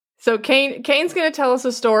So Kane's going to tell us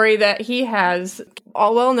a story that he has.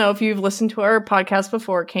 All well know, if you've listened to our podcast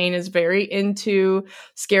before, Kane is very into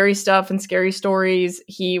scary stuff and scary stories.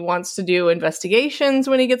 He wants to do investigations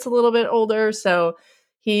when he gets a little bit older. So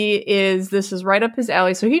this is right up his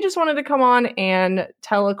alley. So he just wanted to come on and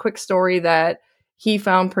tell a quick story that he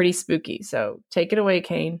found pretty spooky. So take it away,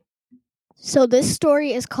 Kane. So this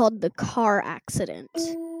story is called The Car Accident.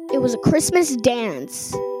 It was a Christmas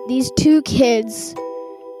dance. These two kids,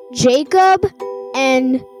 Jacob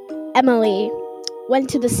and Emily, went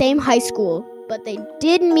to the same high school, but they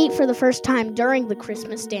did meet for the first time during the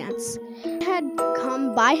Christmas dance. He had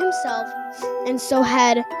come by himself, and so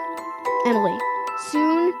had Emily.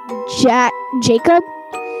 Soon, Jacob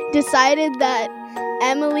decided that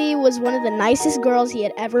Emily was one of the nicest girls he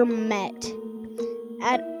had ever met.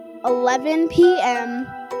 At 11 p.m.,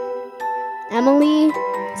 Emily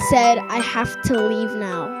said, "I have to leave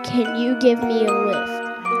now. Can you give me a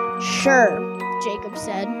lift?" "Sure," Jacob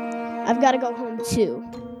said. "I've got to go home too."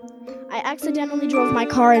 "I accidentally drove my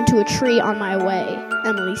car into a tree on my way,"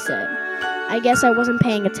 Emily said. "I guess I wasn't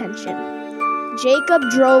paying attention." Jacob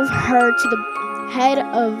drove her to the head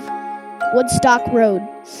of Woodstock Road.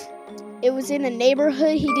 It was in a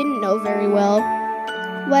neighborhood he didn't know very well.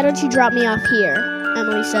 "Why don't you drop me off here?"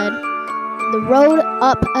 Emily said. "The road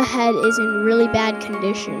up ahead is in really bad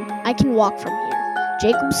condition. I can walk from here."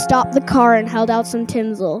 Jacob stopped the car and held out some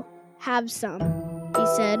tinsel. "Have some," he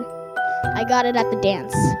said. "I got it at the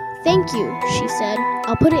dance." "Thank you," she said.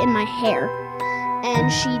 "I'll put it in my hair."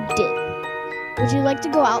 And she did. "Would you like to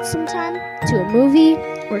go out sometime? To a movie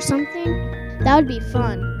or something?" "That would be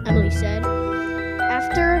fun," Emily said.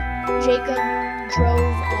 After Jacob drove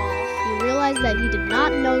off, he realized that he did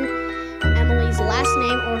not know Emily's last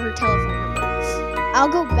name or her telephone number. "I'll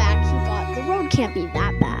go back," he thought. "The road can't be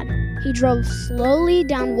that bad." He drove slowly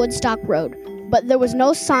down Woodstock Road, but there was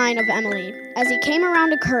no sign of Emily. As he came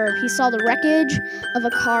around a curve, he saw the wreckage of a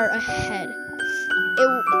car ahead.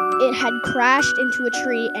 It had crashed into a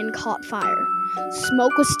tree and caught fire.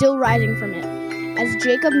 Smoke was still rising from it. As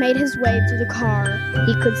Jacob made his way to the car,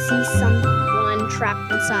 he could see someone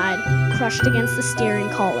trapped inside, crushed against the steering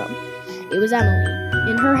column. It was Emily.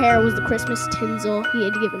 In her hair was the Christmas tinsel he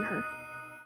had given her.